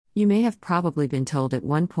You may have probably been told at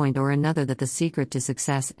one point or another that the secret to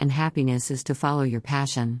success and happiness is to follow your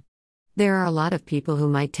passion. There are a lot of people who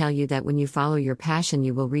might tell you that when you follow your passion,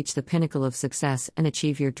 you will reach the pinnacle of success and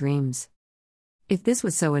achieve your dreams. If this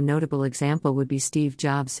was so, a notable example would be Steve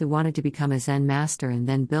Jobs, who wanted to become a Zen master and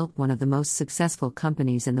then built one of the most successful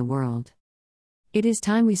companies in the world. It is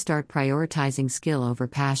time we start prioritizing skill over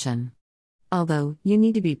passion. Although you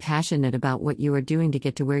need to be passionate about what you are doing to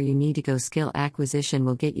get to where you need to go, skill acquisition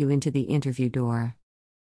will get you into the interview door.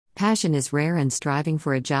 Passion is rare, and striving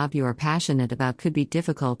for a job you are passionate about could be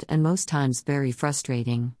difficult and most times very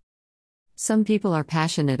frustrating. Some people are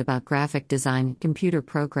passionate about graphic design, computer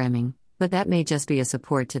programming, but that may just be a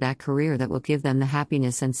support to that career that will give them the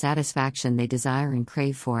happiness and satisfaction they desire and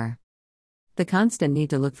crave for. The constant need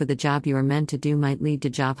to look for the job you are meant to do might lead to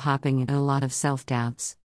job hopping and a lot of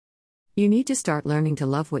self-doubts. You need to start learning to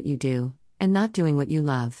love what you do, and not doing what you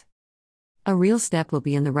love. A real step will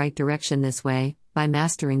be in the right direction this way, by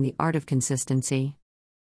mastering the art of consistency.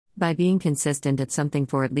 By being consistent at something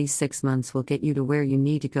for at least 6 months will get you to where you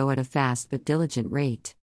need to go at a fast but diligent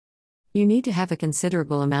rate. You need to have a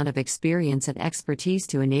considerable amount of experience and expertise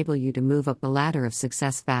to enable you to move up the ladder of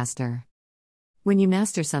success faster. When you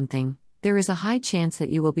master something, there is a high chance that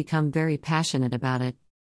you will become very passionate about it.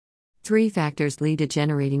 3 factors lead to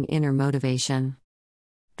generating inner motivation.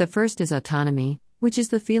 The first is autonomy, which is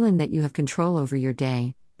the feeling that you have control over your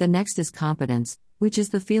day. The next is competence, which is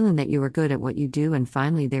the feeling that you are good at what you do, and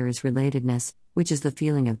finally there is relatedness, which is the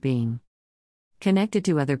feeling of being connected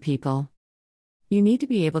to other people. You need to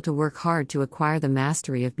be able to work hard to acquire the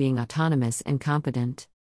mastery of being autonomous and competent.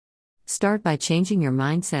 Start by changing your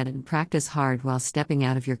mindset and practice hard while stepping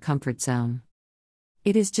out of your comfort zone.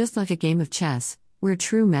 It is just like a game of chess, where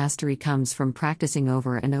true mastery comes from practicing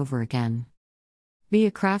over and over again. Be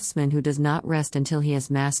a craftsman who does not rest until he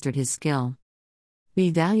has mastered his skill.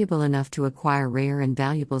 Be valuable enough to acquire rare and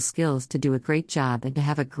valuable skills to do a great job and to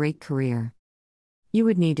have a great career. You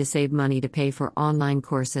would need to save money to pay for online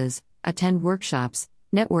courses, attend workshops,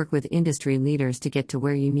 network with industry leaders to get to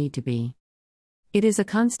where you need to be. It is a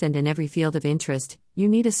constant in every field of interest. You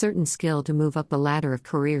need a certain skill to move up the ladder of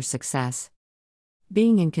career success.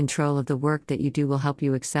 Being in control of the work that you do will help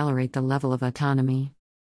you accelerate the level of autonomy.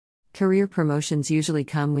 Career promotions usually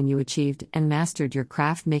come when you achieved and mastered your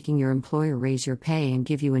craft, making your employer raise your pay and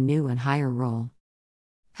give you a new and higher role.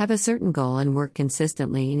 Have a certain goal and work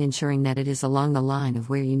consistently in ensuring that it is along the line of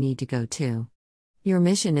where you need to go to. Your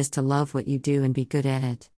mission is to love what you do and be good at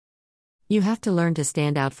it. You have to learn to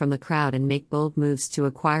stand out from the crowd and make bold moves to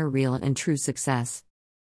acquire real and true success.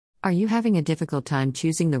 Are you having a difficult time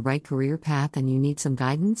choosing the right career path and you need some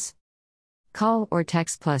guidance? Call or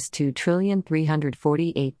text +2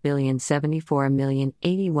 348 074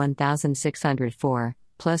 081,604,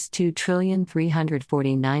 +2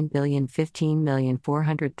 349 015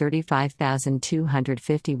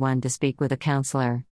 435,251 to speak with a counselor.